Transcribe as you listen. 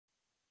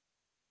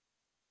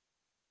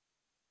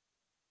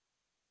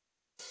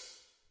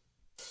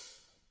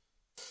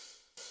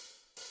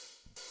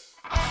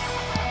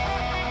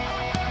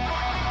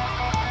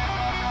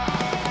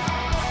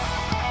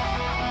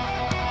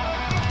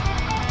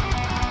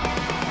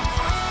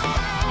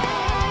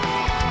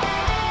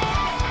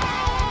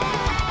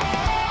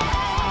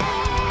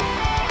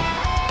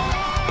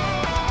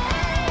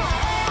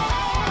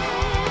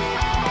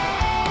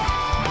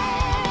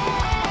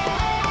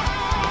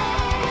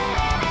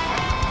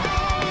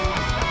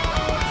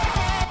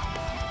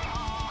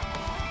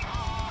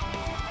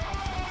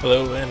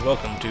Hello and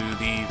welcome to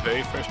the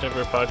very first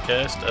ever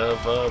podcast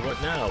of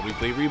What Now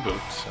Weekly Reboot.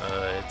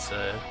 It's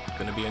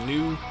going to be a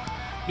new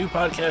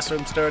podcast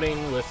I'm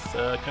starting with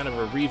kind of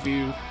a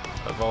review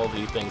of all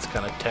the things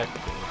kind of tech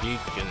and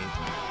geek and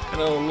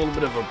kind of a little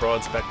bit of a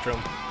broad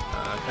spectrum.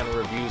 Kind of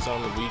reviews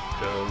on the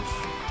week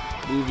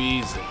of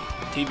movies and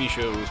TV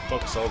shows,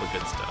 books, all the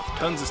good stuff.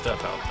 Tons of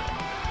stuff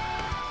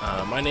out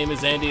there. My name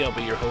is Andy. I'll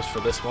be your host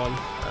for this one.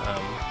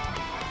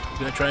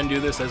 I'm going to try and do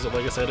this as a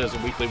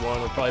weekly one.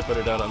 We'll probably put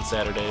it out on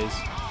Saturdays,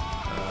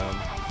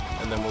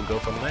 and then we'll go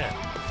from there.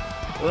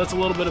 Well, that's a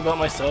little bit about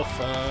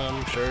myself.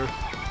 I'm sure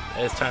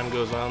as time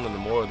goes on, and the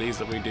more of these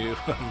that we do,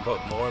 I'll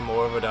put more and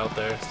more of it out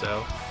there.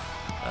 So,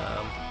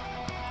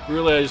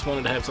 really, I just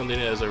wanted to have something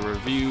as a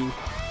review.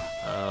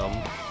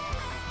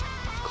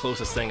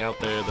 Closest thing out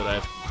there that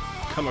I've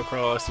come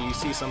across. You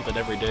see something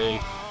every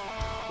day,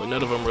 but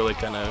none of them really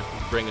kind of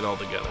bring it all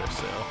together.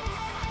 So,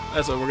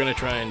 that's what we're going to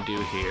try and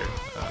do here.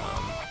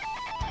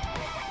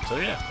 So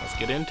yeah, let's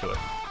get into it.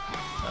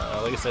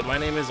 Like I said, my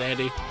name is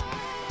Andy.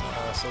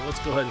 So let's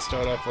go ahead and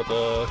start off with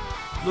a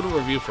little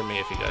review for me,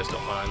 if you guys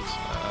don't mind.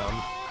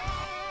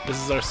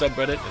 This is our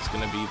subreddit. It's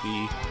going to be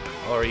the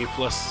RE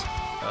Plus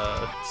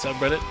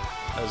subreddit.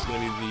 It's going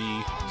to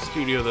be the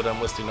studio that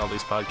I'm listing all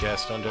these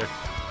podcasts under.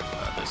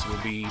 This will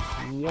be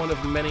one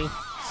of many,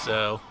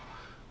 so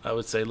I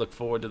would say look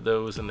forward to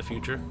those in the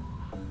future.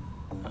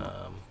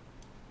 A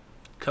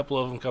couple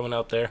of them coming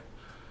out there.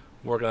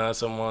 Working on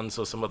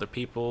some other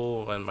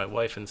people and my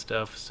wife and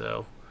stuff,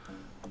 so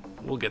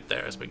we'll get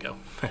there as we go.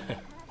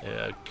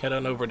 Yeah, head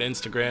on over to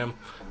Instagram.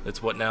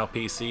 It's What Now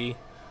PC.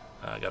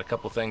 I got a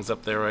couple things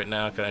up there right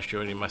now, kind of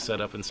showing you my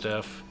setup and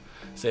stuff.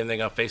 Same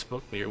thing on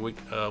Facebook, your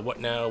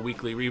What Now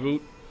Weekly Reboot.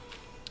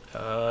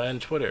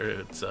 And Twitter,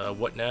 it's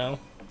What Now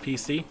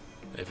PC,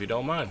 if you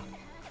don't mind.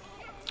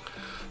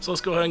 So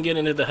let's go ahead and get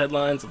into the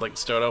headlines. I'd like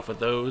to start off with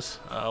those.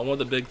 One of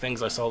the big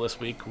things I saw this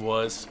week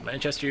was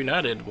Manchester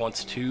United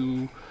wants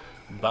to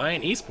buy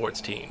an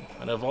esports team,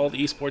 and of all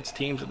the esports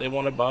teams that they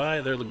want to buy,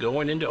 they're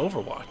going into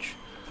Overwatch.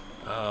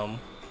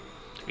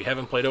 If you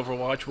haven't played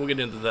Overwatch, we'll get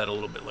into that a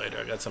little bit later.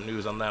 I got some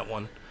news on that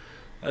one.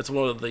 That's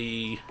one of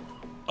the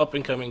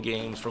up-and-coming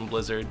games from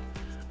Blizzard.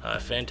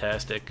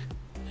 Fantastic.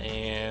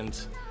 And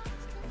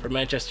for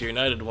Manchester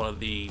United, one of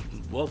the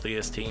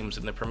wealthiest teams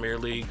in the Premier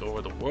League,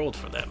 or the world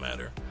for that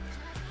matter.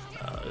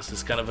 This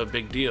is kind of a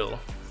big deal.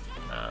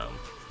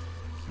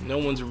 No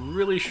one's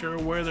really sure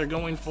where they're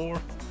going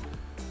for,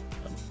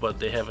 but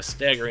they have a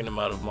staggering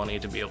amount of money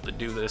to be able to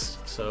do this,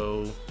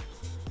 so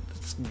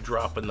it's a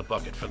drop in the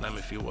bucket for them,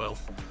 if you will.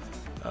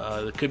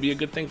 It could be a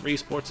good thing for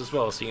esports as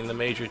well, seeing the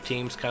major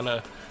teams kind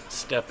of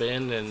step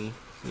in and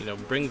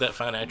bring that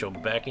financial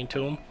backing to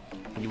them.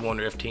 You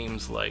wonder if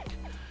teams like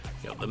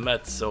the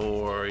Mets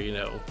or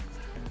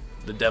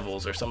the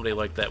Devils or somebody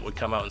like that would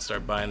come out and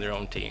start buying their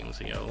own teams.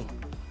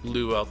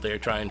 Lou out there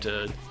trying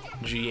to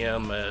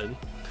GM a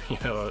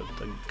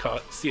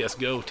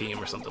CSGO team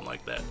or something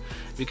like that.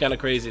 It'd be kind of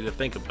crazy to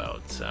think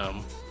about.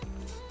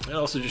 It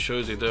also just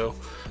shows you, though,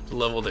 the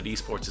level that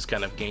esports is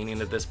kind of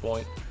gaining at this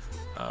point,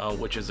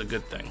 which is a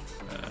good thing.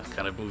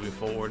 Kind of moving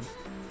forward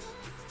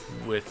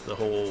with the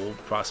whole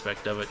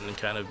prospect of it and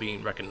kind of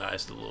being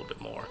recognized a little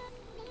bit more.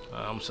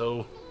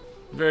 So,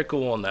 very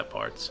cool on that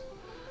part.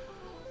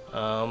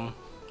 One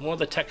of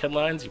the tech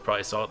headlines, you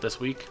probably saw it this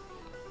week,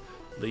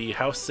 the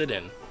House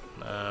sit-in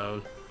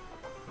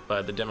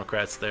by the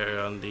Democrats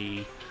there on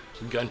the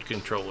gun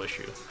control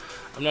issue.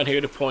 I'm not here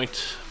to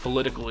point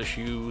political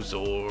issues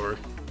or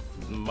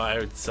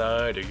my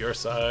side or your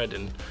side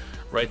and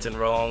rights and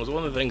wrongs.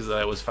 One of the things that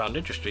I was found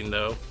interesting,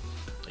 though,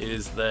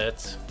 is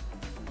that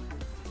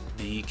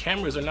the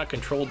cameras are not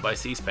controlled by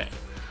C-SPAN.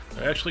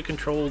 They're actually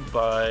controlled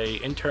by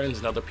interns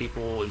and other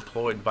people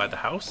employed by the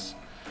House.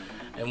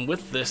 And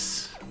with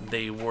this,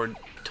 they were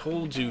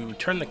told to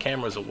turn the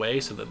cameras away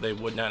so that they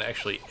would not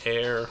actually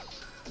air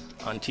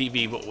on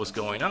TV what was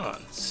going on.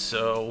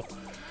 So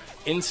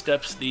in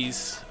steps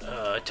these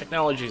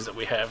technologies that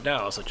we have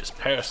now, such as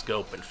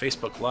Periscope and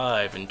Facebook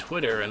Live and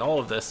Twitter and all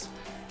of this,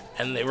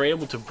 and they were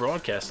able to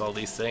broadcast all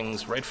these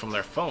things right from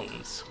their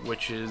phones,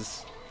 which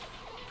is,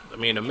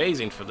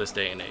 amazing for this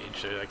day and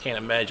age. I can't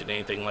imagine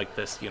anything like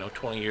this,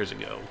 20 years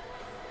ago.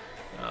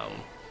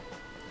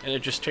 And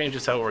it just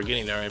changes how we're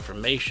getting our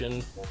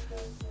information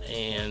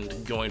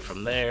and going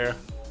from there.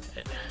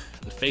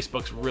 And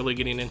Facebook's really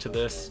getting into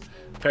this.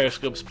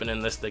 Periscope's been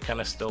in this. They kind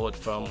of stole it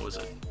from, was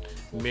it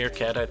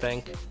Meerkat, I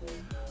think?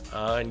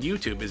 And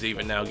YouTube is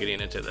even now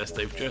getting into this.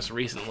 They've just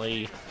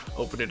recently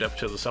opened it up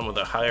to some of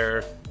the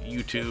higher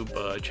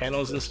YouTube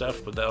channels and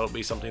stuff, but that'll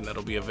be something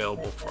that'll be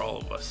available for all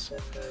of us.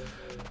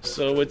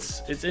 So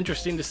it's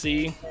interesting to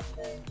see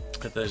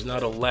that there's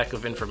not a lack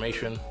of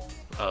information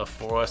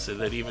for us,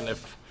 that even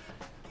if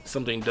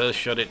something does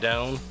shut it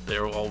down,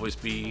 there will always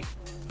be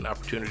an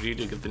opportunity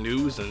to get the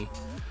news and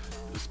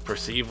just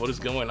perceive what is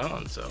going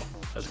on. So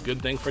that's a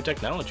good thing for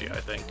technology, I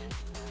think.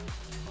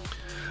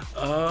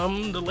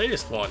 The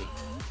latest one,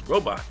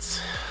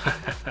 robots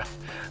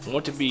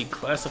want to be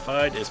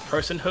classified as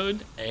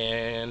personhood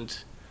and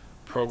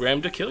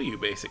programmed to kill you,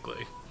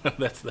 basically.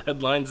 that's the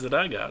headlines that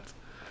I got.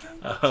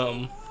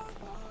 Um,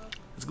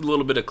 it's a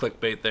little bit of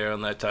clickbait there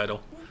on that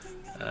title.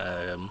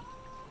 Um,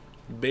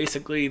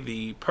 Basically,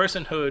 the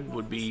personhood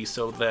would be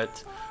so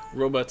that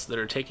robots that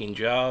are taking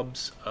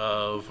jobs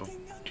of,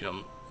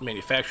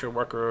 manufacturer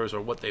workers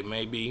or what they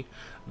may be,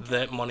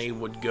 that money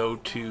would go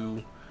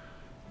to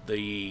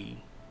the,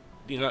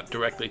 not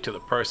directly to the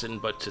person,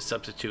 but to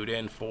substitute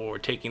in for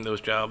taking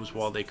those jobs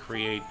while they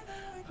create,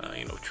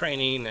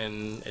 training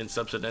and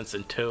subsistence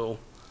until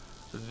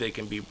they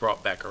can be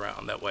brought back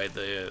around. That way,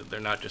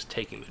 they're not just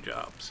taking the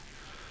jobs.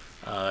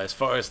 As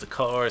far as the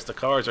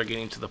cars are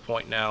getting to the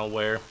point now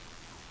where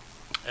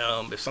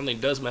if something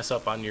does mess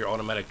up on your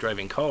automatic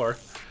driving car,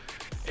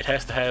 it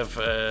has to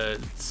have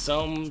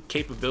some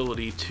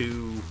capability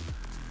to,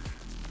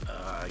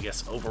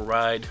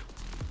 override.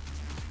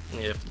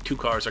 If two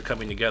cars are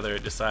coming together,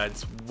 it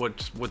decides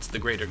what's the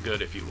greater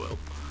good, if you will.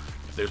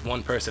 If there's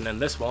one person in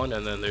this one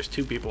and then there's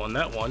two people in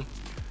that one,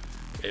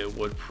 it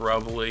would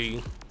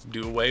probably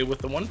do away with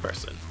the one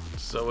person.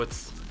 So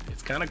it's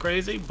kind of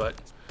crazy, but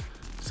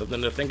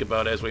something to think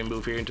about as we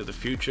move here into the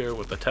future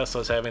with the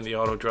Teslas having the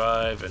auto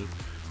drive and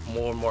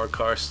more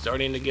cars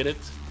starting to get it.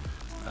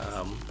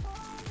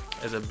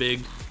 As a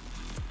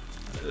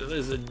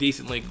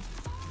decently,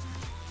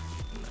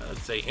 I'd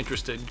say,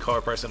 interested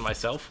car person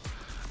myself,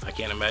 I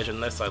can't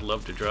imagine this. I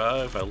love to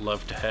drive. I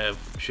love to have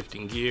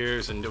shifting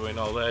gears and doing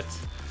all that.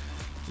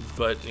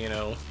 But,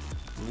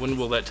 when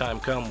will that time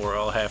come where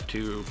I'll have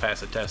to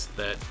pass a test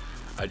that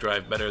I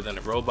drive better than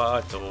a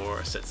robot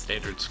or a set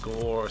standard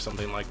score or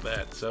something like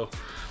that? So,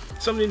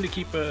 something to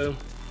keep an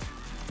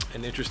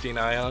interesting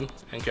eye on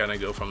and kind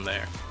of go from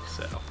there.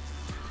 So,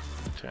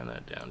 turn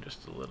that down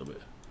just a little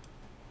bit.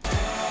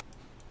 I'll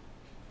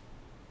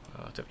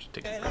have to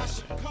take a break.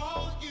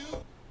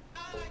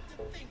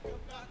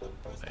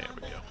 There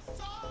we go.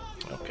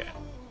 Okay.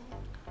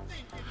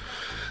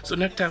 So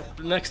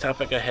next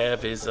topic I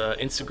have is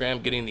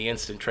Instagram getting the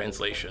instant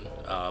translation,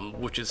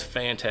 which is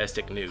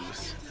fantastic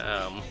news.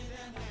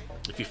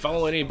 If you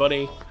follow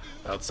anybody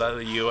outside of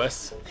the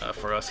US,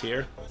 for us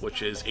here,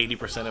 which is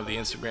 80% of the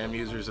Instagram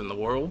users in the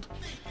world,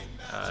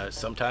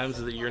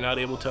 sometimes you're not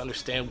able to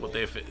understand what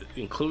they've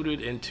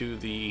included into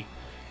the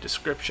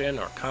description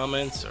or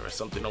comments or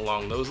something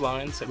along those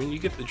lines. I mean, you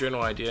get the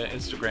general idea.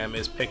 Instagram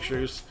is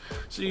pictures,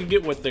 so you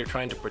get what they're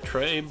trying to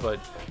portray, but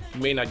you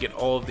may not get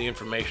all of the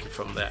information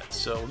from that.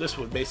 So this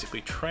would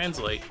basically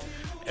translate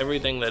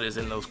everything that is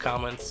in those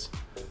comments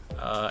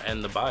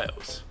and the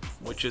bios,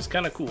 which is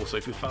kind of cool. So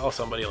if you follow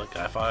somebody like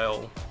I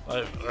follow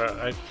Messi,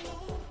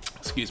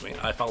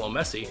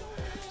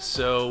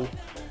 so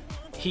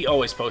he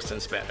always posts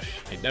in Spanish.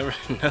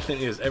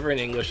 Nothing is ever in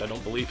English. I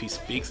don't believe he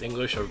speaks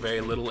English or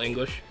very little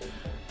English.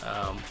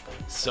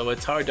 So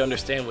it's hard to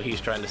understand what he's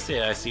trying to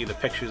say. I see the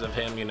pictures of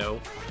him,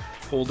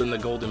 holding the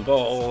golden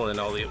ball and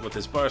with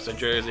his Barca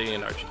jersey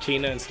in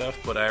Argentina and stuff,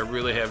 but I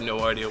really have no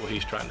idea what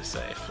he's trying to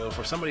say. So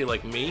for somebody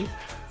like me,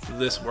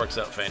 this works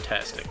out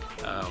fantastic.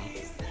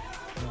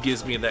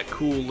 Gives me that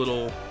cool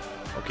little,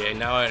 okay,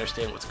 now I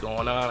understand what's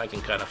going on. I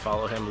can kind of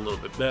follow him a little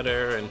bit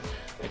better and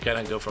kind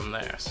of go from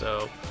there.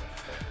 So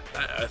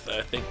I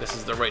think this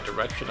is the right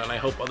direction, and I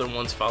hope other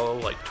ones follow,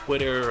 like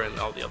Twitter and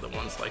all the other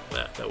ones like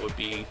that. That would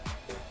be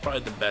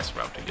probably the best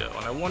route to go.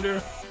 And I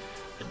wonder,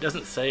 it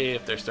doesn't say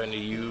if they're starting to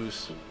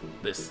use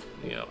this,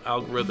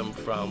 algorithm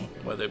from,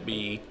 whether it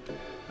be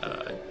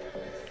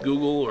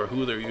Google or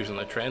who they're using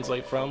to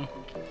translate from,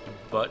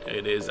 but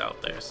it is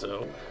out there,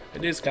 so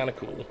it is kind of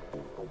cool.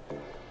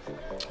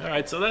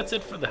 Alright, so that's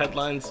it for the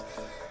headlines.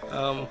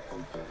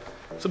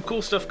 Some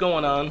cool stuff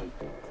going on.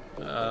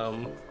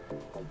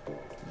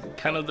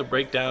 Kind of the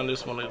breakdown,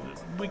 just wanted a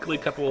weekly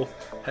couple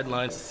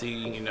headlines to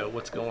see,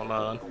 what's going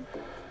on.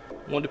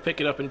 Wanted to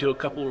pick it up into a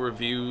couple of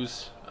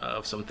reviews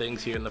of some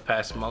things here in the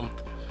past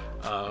month,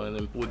 and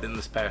then within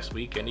this past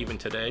week, and even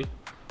today,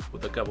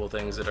 with a couple of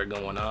things that are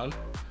going on.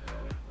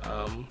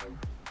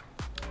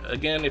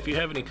 Again, if you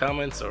have any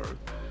comments or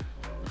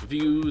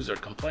reviews or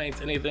complaints,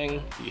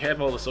 anything, you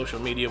have all the social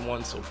media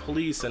ones, so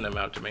please send them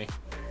out to me.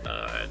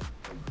 I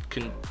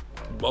can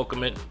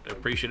welcome it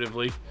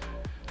appreciatively.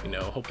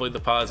 Hopefully the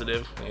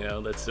positive,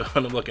 that's what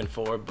I'm looking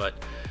for, but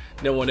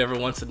no one ever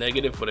wants the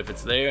negative. But if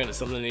it's there and it's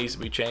something that needs to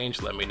be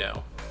changed, let me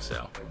know.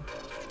 So,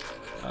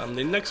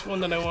 the next one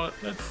that I want,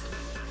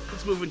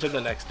 let's move into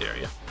the next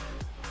area.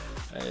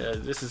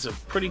 This is a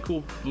pretty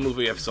cool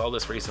movie. I saw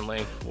this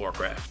recently,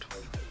 Warcraft.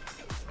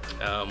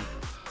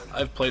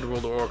 I've played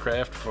World of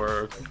Warcraft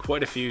for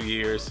quite a few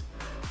years.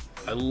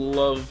 I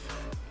love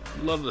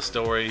the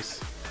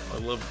stories. I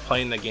love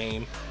playing the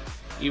game.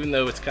 Even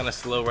though it's kind of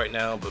slow right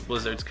now, but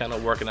Blizzard's kind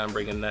of working on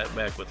bringing that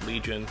back with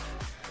Legion.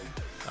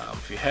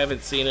 If you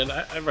haven't seen it,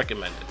 I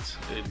recommend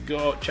it.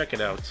 Go out, check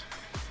it out.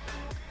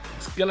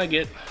 It's gonna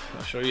get,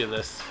 I'll show you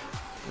this.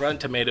 Rotten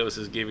Tomatoes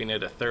is giving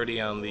it a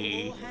 30 on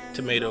the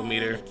tomato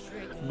meter.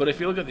 But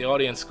if you look at the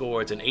audience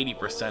score, it's an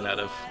 80% out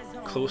of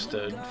close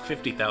to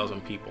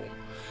 50,000 people.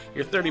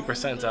 Your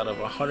 30% out of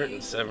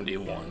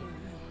 171.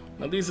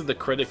 Now these are the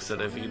critics that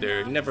have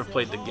either never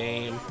played the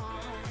game,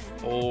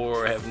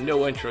 or have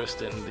no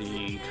interest in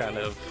the kind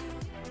of,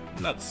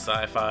 not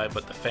sci-fi,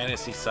 but the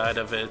fantasy side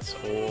of it,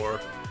 or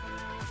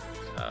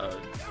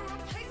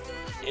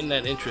in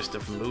that interest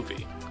of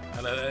movie.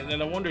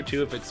 And I wonder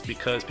too if it's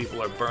because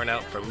people are burnt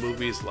out from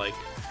movies like,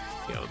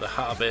 you know, The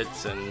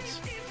Hobbits and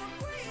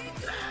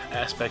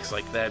aspects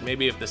like that.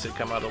 Maybe if this had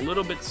come out a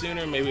little bit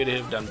sooner, maybe it'd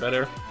have done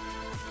better.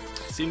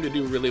 It seemed to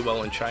do really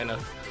well in China,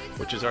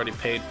 which has already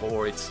paid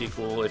for its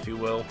sequel, if you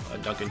will.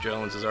 Duncan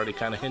Jones has already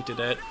kind of hinted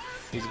at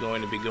he's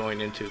going to be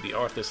going into the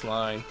Arthas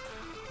line,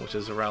 which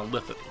is around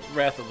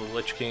Wrath of the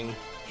Lich King,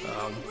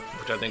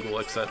 which I think will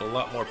excite a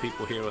lot more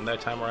people here when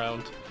that time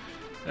around.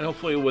 And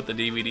hopefully with the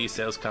DVD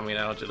sales coming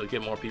out, it'll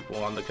get more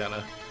people on the kind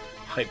of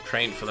hype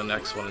train for the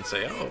next one and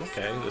say, oh,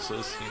 okay, this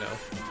is, you know,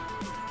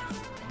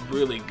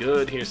 really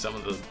good. Here's some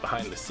of the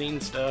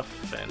behind-the-scenes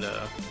stuff, and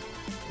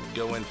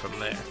go in from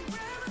there.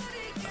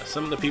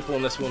 Some of the people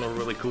in this one are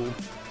really cool.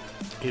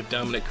 You have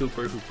Dominic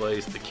Cooper, who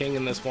plays the king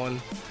in this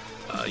one.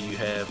 You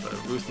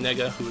have Ruth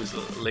Negga, who is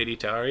Lady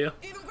Taria.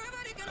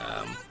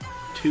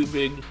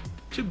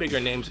 Two bigger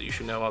names that you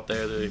should know out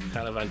there that are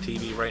kind of on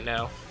TV right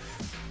now.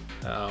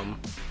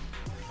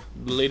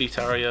 Lady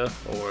Taria,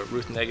 or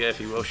Ruth Negga,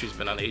 if you will, she's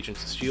been on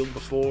Agents of S.H.I.E.L.D.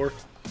 before.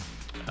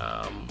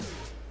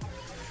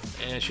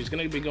 And she's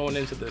going to be going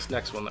into this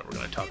next one that we're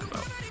going to talk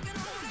about.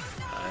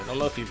 I don't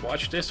know if you've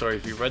watched this or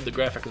if you've read the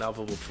graphic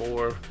novel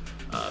before,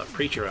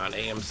 Preacher on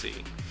AMC.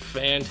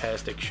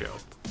 Fantastic show.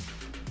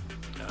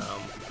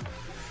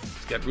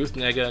 It's got Ruth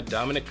Negga,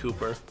 Dominic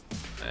Cooper,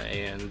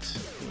 and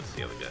what's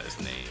the other guy's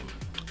name?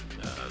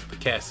 The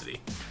Cassidy.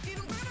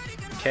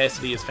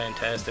 Cassidy is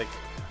fantastic.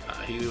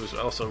 He was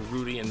also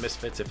Rudy in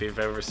Misfits, if you've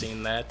ever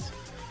seen that.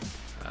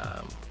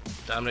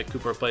 Dominic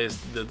Cooper plays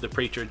the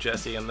preacher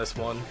Jesse in this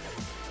one,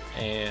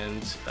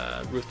 and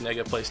Ruth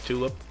Negga plays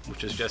Tulip,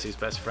 which is Jesse's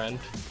best friend.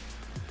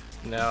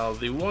 Now,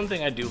 the one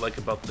thing I do like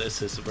about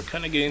this is that we're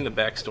kind of getting the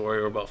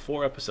backstory. We're about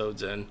 4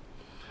 episodes in.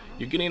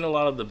 You're getting a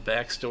lot of the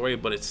backstory,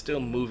 but it's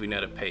still moving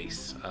at a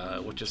pace,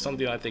 which is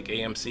something I think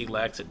AMC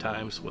lacks at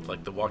times with,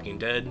 like, The Walking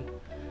Dead.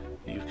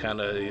 You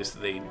kind of,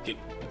 they get,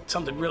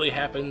 something really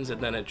happens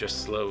and then it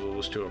just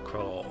slows to a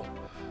crawl.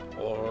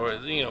 Or,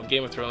 you know,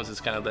 Game of Thrones is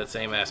kind of that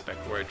same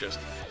aspect where it just,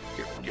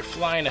 you're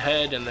flying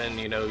ahead and then,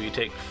 you know, you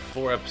take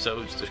 4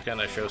 episodes to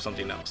kind of show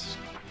something else.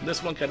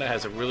 This one kind of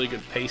has a really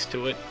good pace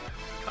to it.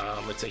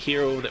 It's a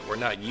hero that we're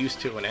not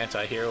used to, an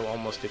anti-hero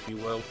almost, if you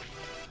will.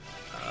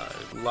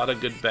 A lot of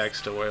good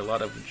backstory, a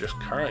lot of just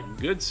current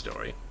good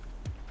story.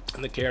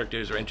 And the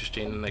characters are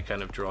interesting and they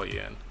kind of draw you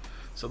in.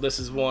 So this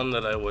is one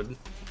that I would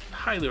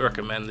highly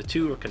recommend. The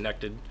two are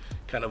connected,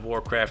 kind of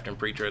Warcraft and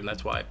Preacher, and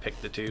that's why I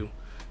picked the two.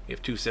 You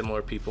have two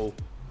similar people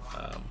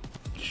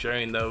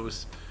sharing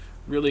those.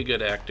 Really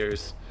good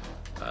actors.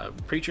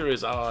 Preacher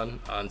is on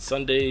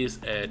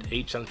Sundays at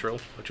 8 Central,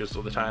 which is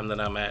the time that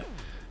I'm at.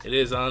 It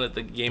is on at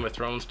the Game of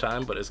Thrones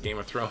time, but as Game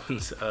of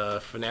Thrones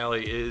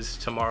finale is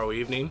tomorrow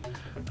evening,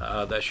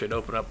 that should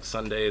open up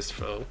Sundays.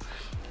 So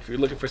if you're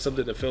looking for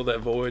something to fill that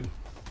void,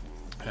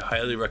 I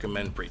highly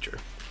recommend Preacher.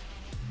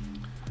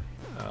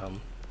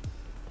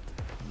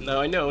 Now,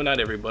 I know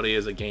not everybody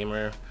is a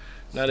gamer.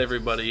 Not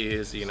everybody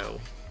is, you know,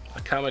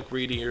 a comic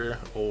reader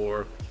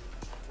or,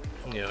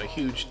 you know, a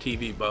huge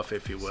TV buff,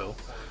 if you will.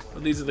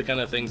 But these are the kind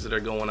of things that are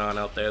going on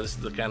out there. This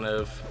is the kind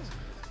of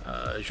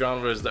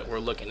genres that we're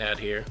looking at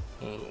here.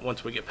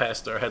 Once we get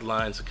past our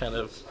headlines, to kind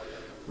of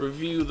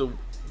review the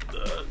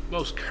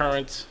most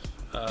current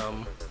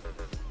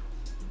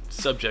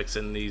subjects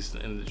in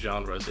the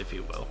genres, if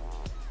you will.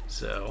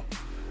 So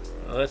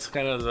that's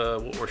kind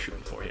of what we're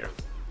shooting for here.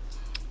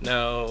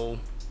 Now,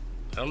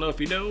 I don't know if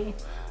you know,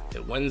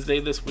 that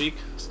Wednesday this week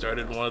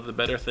started one of the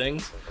better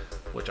things,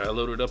 which I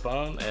loaded up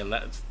on, and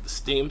that's the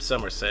Steam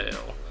Summer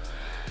Sale.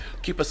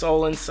 Keep us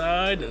all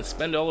inside and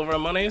spend all of our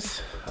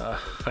monies. I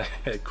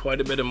had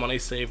quite a bit of money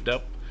saved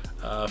up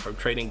from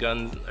trading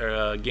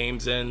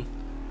games in,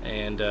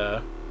 and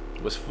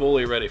was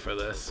fully ready for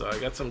this. So I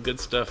got some good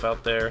stuff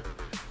out there.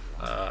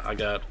 I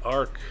got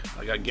Ark,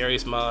 I got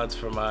Gary's mods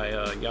for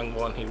my young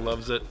one, he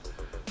loves it.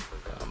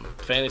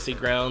 Fantasy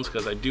Grounds,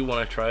 because I do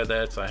want to try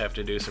that, so I have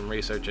to do some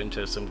research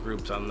into some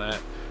groups on that,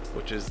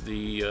 which is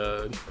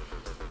the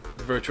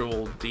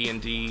virtual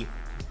D&D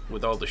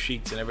with all the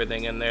sheets and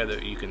everything in there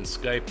that you can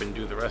Skype and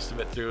do the rest of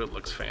it through. It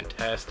looks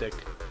fantastic.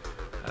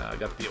 I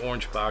got the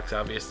orange box,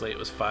 obviously. It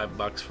was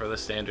 $5 for the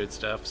standard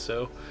stuff,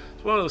 so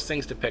it's one of those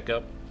things to pick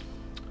up.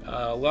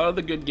 A lot of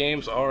the good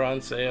games are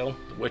on sale.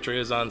 The Witcher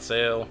is on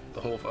sale,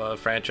 the whole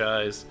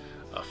franchise.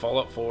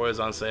 Fallout 4 is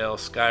on sale,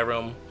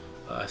 Skyrim,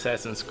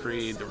 Assassin's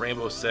Creed, the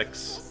Rainbow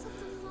Six,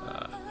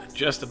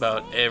 just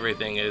about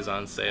everything is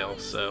on sale,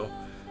 so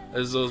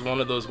this is one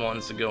of those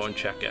ones to go and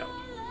check out.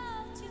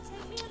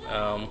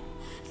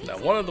 Now,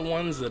 one of the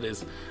ones that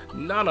is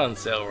not on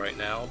sale right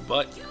now,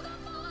 but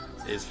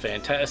is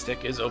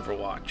fantastic, is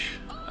Overwatch.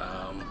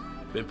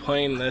 Been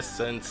playing this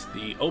since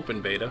the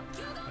open beta.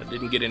 I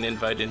didn't get an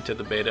invite into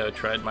the beta. I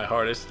tried my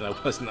hardest and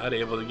I was not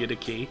able to get a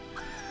key.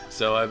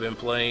 So I've been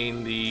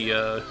playing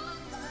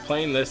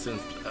this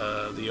since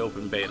the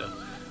open beta.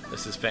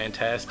 This is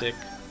fantastic.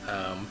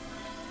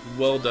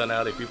 well done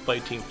out. If you've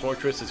played Team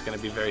Fortress, it's going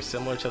to be very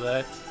similar to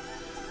that.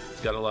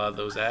 It's got a lot of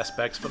those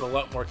aspects, but a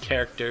lot more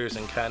characters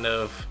and kind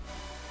of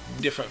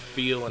different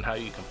feel in how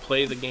you can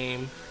play the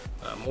game.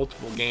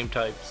 Multiple game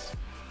types,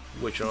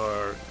 which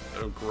are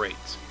great.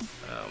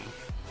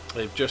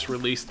 They've just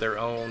released their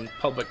own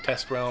public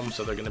test realm,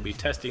 so they're going to be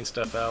testing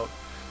stuff out.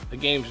 The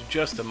game's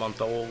just a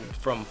month old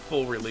from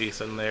full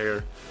release, and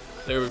they're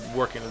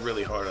working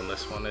really hard on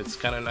this one. It's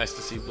kind of nice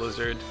to see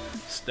Blizzard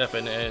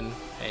stepping in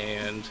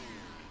and,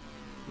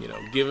 you know,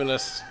 giving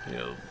us, you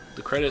know,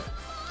 the credit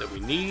that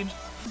we need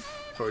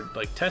for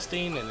like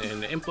testing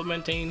and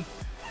implementing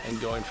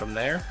and going from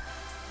there.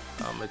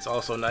 It's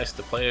also nice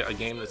to play a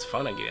game that's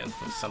fun again.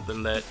 It's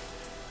something that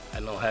I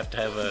don't have to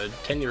have a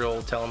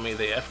 10-year-old telling me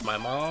they effed my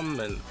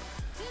mom and,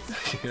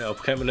 you know,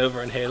 coming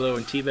over in Halo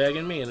and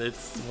teabagging me, and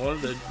it's one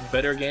of the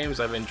better games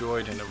I've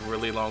enjoyed in a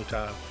really long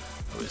time.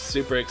 I was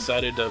super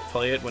excited to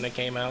play it when it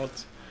came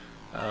out.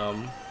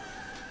 And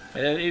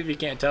if you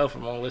can't tell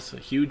from all this, a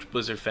huge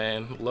Blizzard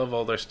fan, love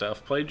all their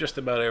stuff, played just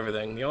about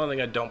everything. The only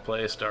thing I don't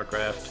play is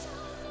StarCraft.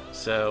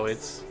 So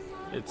it's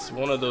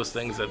one of those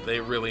things that they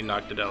really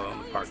knocked it out on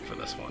the park for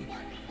this one.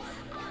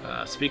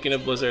 Speaking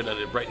of Blizzard,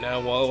 right now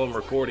while I'm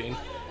recording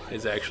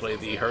is actually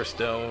the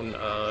Hearthstone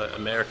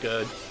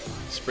America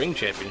Spring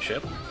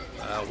Championship,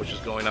 which is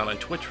going on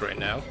Twitch right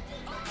now.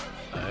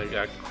 I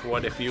got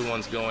quite a few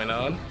ones going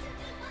on.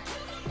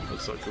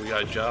 Looks like we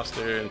got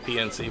Joster and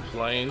PNC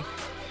playing.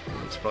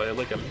 It's probably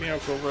like a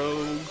Miracle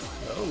Rogue.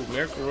 Oh,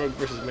 Miracle Rogue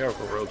versus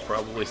Miracle Rogue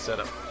probably set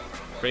up.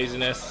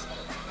 Craziness.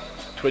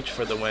 Twitch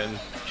for the win.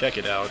 Check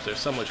it out. There's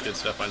so much good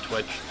stuff on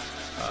Twitch.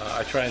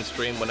 I try and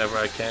stream whenever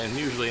I can,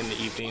 usually in the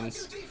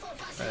evenings.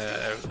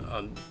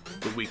 On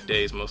the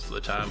weekdays most of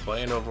the time,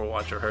 playing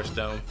Overwatch or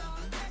Hearthstone.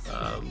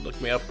 Look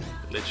me up.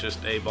 It's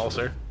just Abe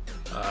Balser.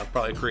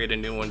 Probably create a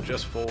new one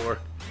just for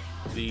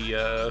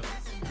the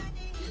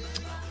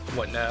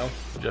what now,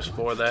 just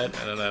for that,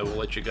 and then I will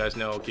let you guys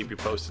know. I'll keep you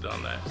posted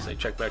on that. So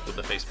check back with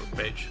the Facebook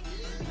page.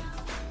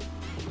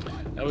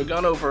 Now we've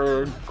gone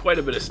over quite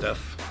a bit of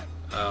stuff.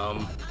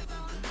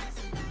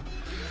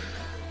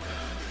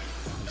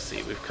 Let's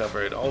see, we've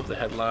covered all of the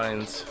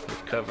headlines.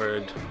 We've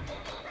covered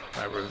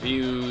my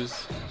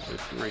reviews.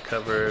 We've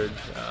recovered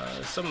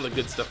some of the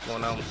good stuff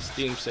going on with the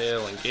Steam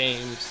sale and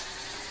games.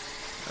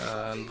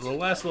 The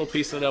last little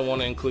piece that I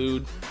want to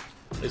include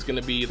is going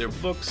to be either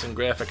books and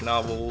graphic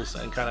novels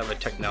and kind of a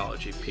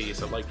technology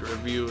piece. I'd like to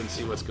review and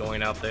see what's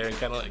going out there and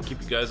kind of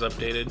keep you guys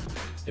updated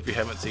if you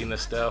haven't seen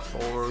this stuff,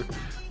 or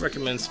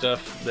recommend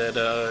stuff that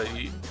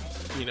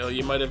you know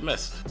you might have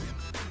missed.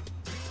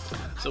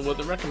 So with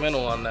the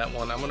recommendal on that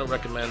one, I'm going to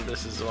recommend,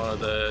 this is one of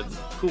the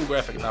cool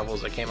graphic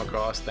novels I came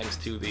across thanks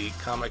to the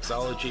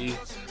Comixology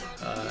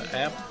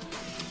app.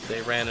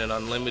 They ran an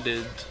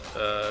unlimited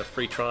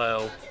free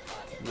trial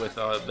with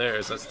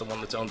theirs. That's the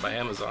one that's owned by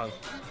Amazon.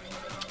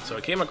 So I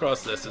came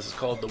across this. This is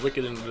called The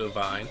Wicked and the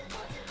Divine.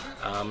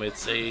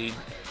 It's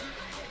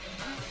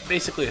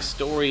basically a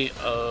story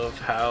of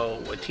how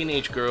a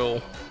teenage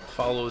girl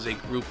follows a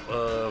group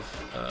of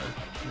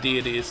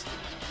deities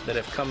that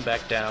have come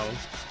back down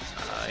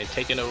and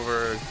taken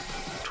over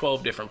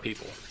 12 different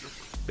people.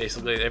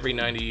 Basically, every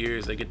 90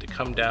 years they get to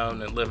come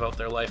down and live out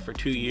their life for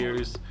 2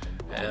 years.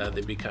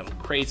 They become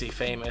crazy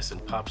famous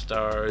and pop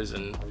stars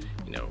and,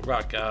 you know,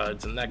 rock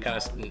gods and that kind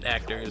of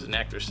actors and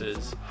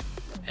actresses.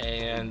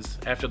 And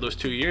after those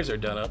 2 years are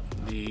done up,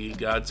 the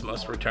gods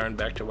must return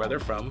back to where they're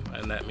from,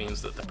 and that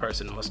means that the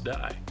person must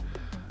die.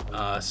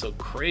 So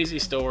crazy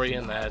story,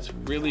 and that's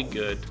really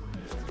good.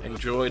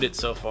 Enjoyed it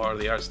so far.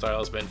 The art style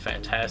has been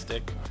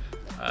fantastic.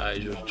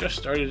 It just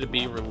started to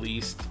be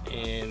released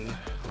in,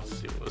 let's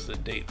see, what was the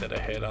date that I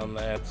had on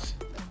that?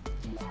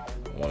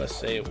 I want to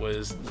say it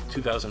was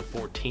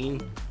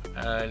 2014.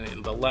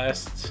 And the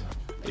last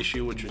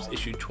issue, which was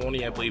issue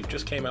 20, I believe,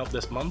 just came out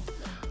this month.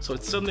 So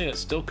it's something that's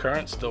still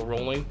current, still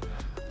rolling.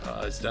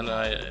 It's done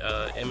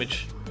by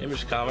Image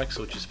Comics,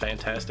 which is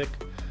fantastic.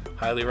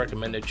 Highly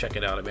recommended. Check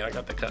it out. I mean, I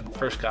got the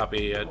first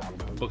copy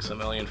at Books A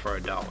Million for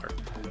 $1.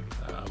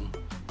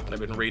 I've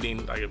been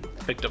reading. I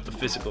picked up the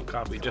physical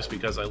copy just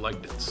because I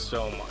liked it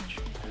so much.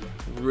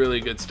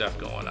 Really good stuff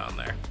going on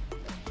there.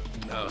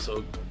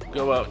 So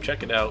go out,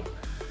 check it out.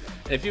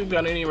 And if you've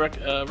got any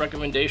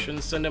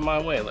recommendations, send them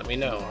my way. Let me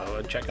know.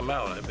 I'll check them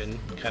out. I've been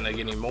kind of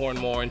getting more and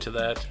more into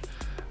that.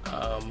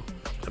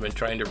 I've been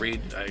trying to read.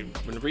 I've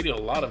been reading a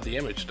lot of the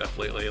Image stuff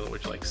lately,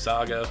 which like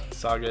Saga.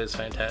 Saga is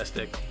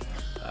fantastic.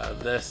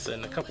 This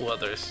and a couple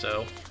others.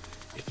 So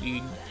if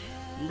you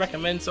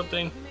recommend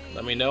something,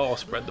 let me know. I'll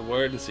spread the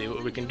word and see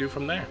what we can do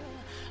from there.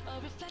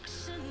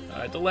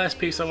 Alright, the last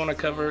piece I want to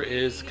cover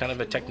is kind of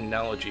a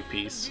technology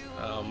piece.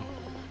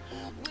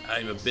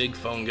 I'm a big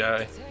phone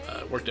guy.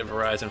 Worked at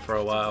Verizon for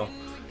a while,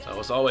 so I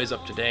was always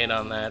up to date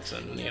on that.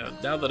 And you know,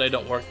 now that I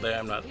don't work there,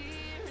 I'm not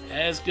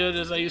as good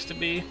as I used to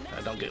be.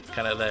 I don't get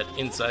kind of that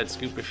inside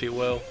scoop, if you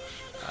will.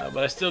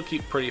 But I still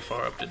keep pretty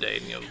far up to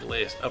date. You know, the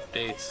latest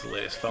updates, the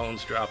latest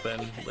phones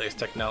dropping, the latest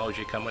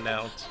technology coming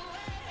out.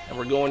 And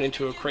we're going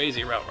into a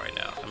crazy route right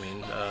now. I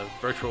mean,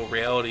 virtual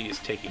reality is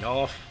taking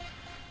off.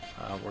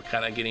 We're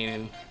kind of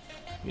getting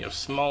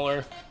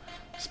smaller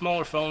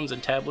phones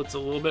and tablets a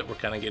little bit. We're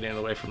kind of getting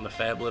away from the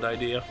phablet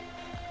idea,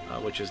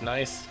 which is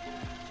nice,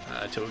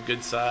 to a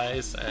good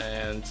size,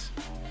 and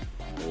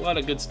a lot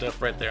of good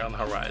stuff right there on the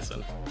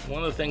horizon.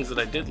 One of the things that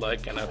I did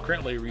like, and I'm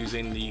currently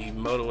using the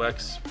Moto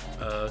X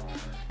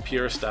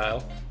Pure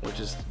style, which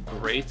is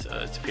great.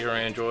 It's pure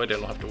Android. I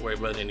don't have to worry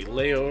about any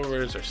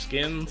layovers or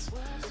skins.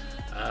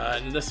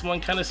 And this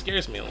one kind of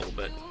scares me a little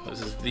bit.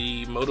 This is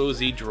the Moto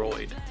Z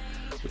Droid,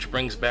 which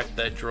brings back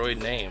that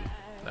Droid name.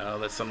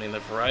 That's something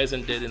that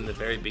Verizon did in the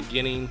very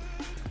beginning,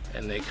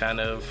 and they kind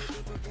of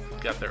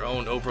got their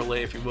own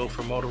overlay, if you will,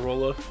 for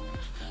Motorola.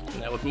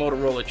 Now, with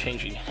Motorola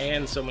changing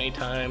hands so many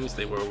times,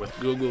 they were with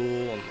Google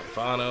and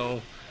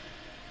Levano.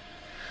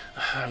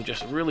 I'm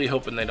just really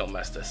hoping they don't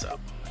mess this up,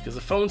 because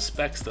the phone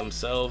specs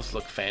themselves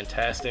look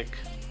fantastic.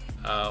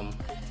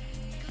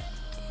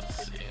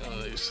 Let's see, let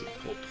me just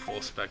pull up the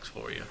full specs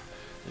for you.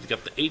 It's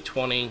got the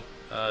 820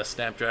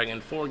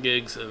 Snapdragon, 4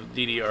 gigs of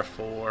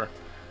DDR4,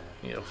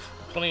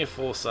 plenty of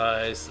full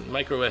size,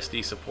 micro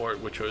SD support,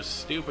 which was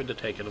stupid to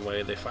take it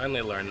away. They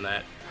finally learned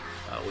that,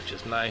 which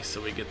is nice,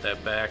 so we get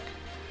that back.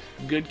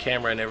 Good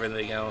camera and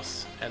everything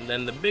else. And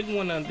then the big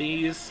one on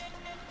these,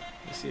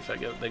 let's see if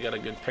they got a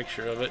good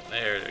picture of it.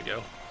 There we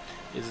go.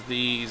 Is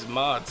these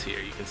mods here.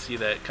 You can see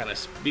that kind of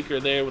speaker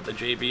there with the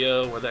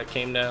JBL where that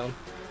came down.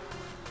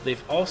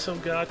 They've also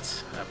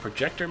got a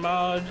projector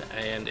mod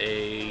and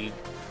a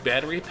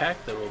battery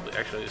pack that will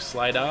actually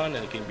slide on,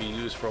 and it can be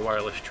used for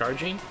wireless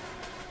charging.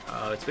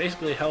 It's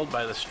basically held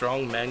by the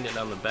strong magnet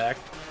on the back,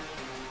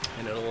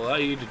 and it'll allow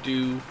you to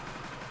do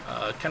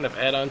kind of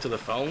add on to the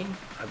phone.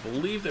 I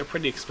believe they're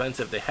pretty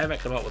expensive. They haven't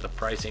come out with a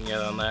pricing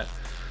yet on that.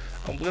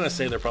 I'm going to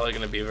say they're probably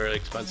going to be very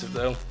expensive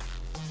though.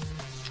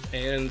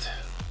 And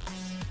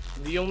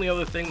the only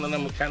other thing that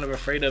I'm kind of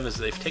afraid of is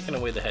they've taken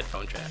away the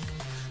headphone jack.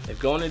 They've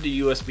gone into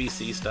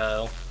USB-C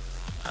style,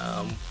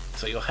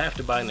 so you'll have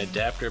to buy an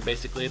adapter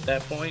basically at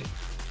that point.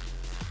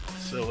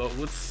 So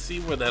let's see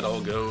where that all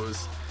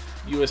goes.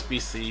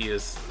 USB-C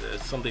is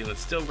something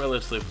that's still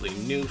relatively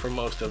new for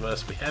most of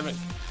us. We haven't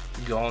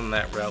gone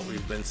that route.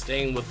 We've been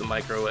staying with the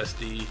micro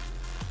SD.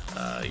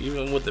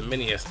 Even with the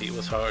mini SD, it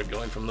was hard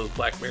going from those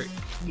BlackBerry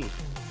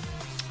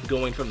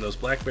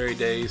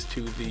days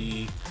to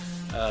the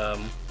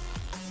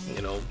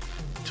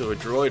to a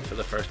Droid for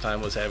the first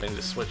time. Was having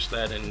to switch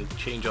that and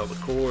change all the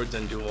cords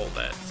and do all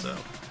that. So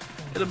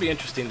it'll be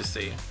interesting to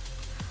see.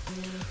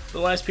 The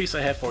last piece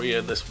I have for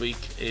you this week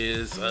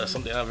is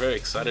something I'm very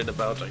excited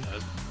about. I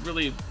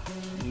really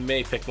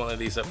may pick one of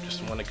these up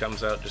just when it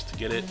comes out, just to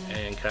get it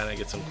and kind of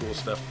get some cool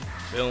stuff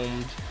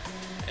filmed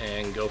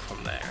and go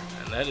from there.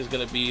 And that is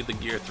going to be the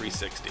Gear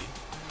 360.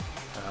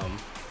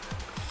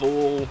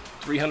 Full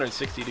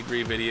 360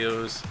 degree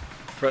videos,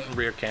 front and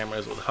rear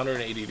cameras with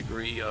 180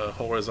 degree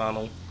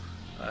horizontal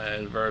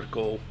and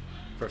vertical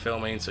for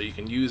filming, so you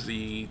can use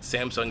the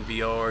Samsung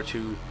VR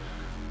to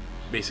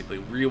basically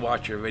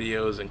rewatch your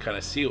videos and kind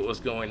of see what was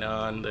going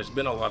on. There's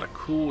been a lot of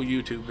cool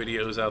YouTube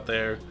videos out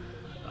there.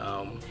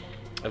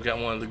 I've got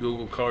one of the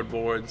Google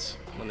Cardboards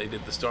when they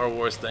did the Star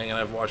Wars thing, and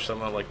I've watched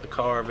some of like the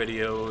car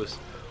videos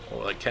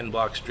or like Ken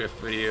Block's drift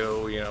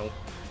video,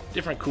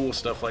 different cool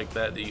stuff like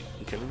that that you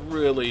can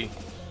really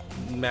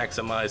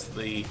maximize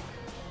the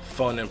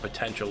fun and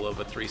potential of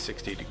a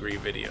 360 degree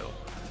video.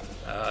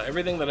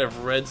 Everything that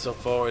I've read so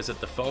far is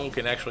that the phone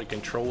can actually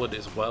control it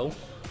as well,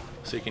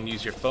 so you can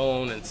use your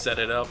phone and set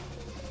it up.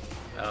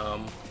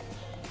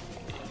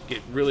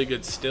 Get really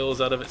good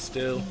stills out of it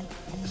still,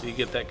 so you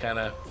get that kind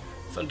of,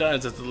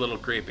 sometimes it's a little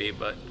creepy,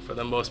 but for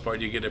the most part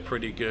you get a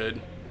pretty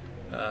good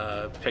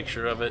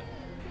picture of it.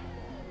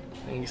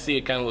 And you see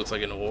it kind of looks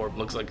like an orb,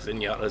 looks like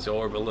Zenyatta's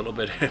orb a little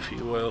bit, if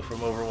you will, from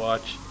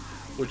Overwatch,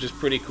 which is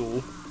pretty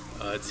cool.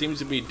 It seems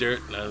to be dirt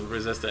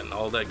resistant and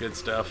all that good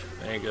stuff.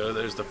 There you go,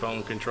 there's the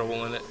phone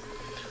control in it.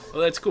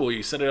 Well, that's cool.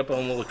 You set it up on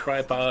a little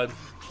tripod,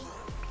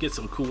 get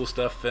some cool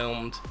stuff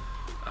filmed,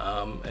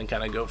 and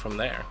kind of go from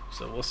there.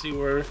 So we'll see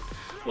where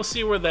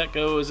that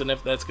goes, and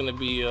if that's going to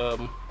be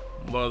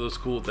one of those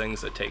cool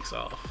things that takes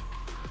off.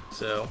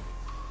 So,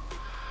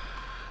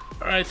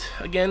 alright,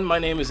 again, my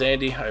name is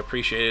Andy. I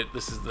appreciate it.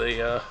 This is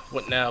the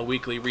What Now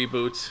Weekly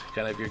Reboot,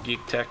 kind of your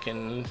geek tech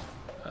and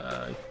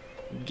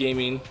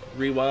gaming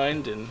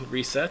rewind and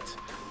reset.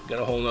 Got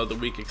a whole nother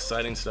week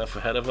exciting stuff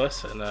ahead of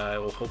us, and I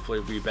will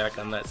hopefully be back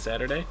on that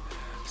Saturday.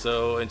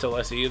 So until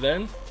I see you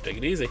then, take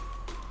it easy.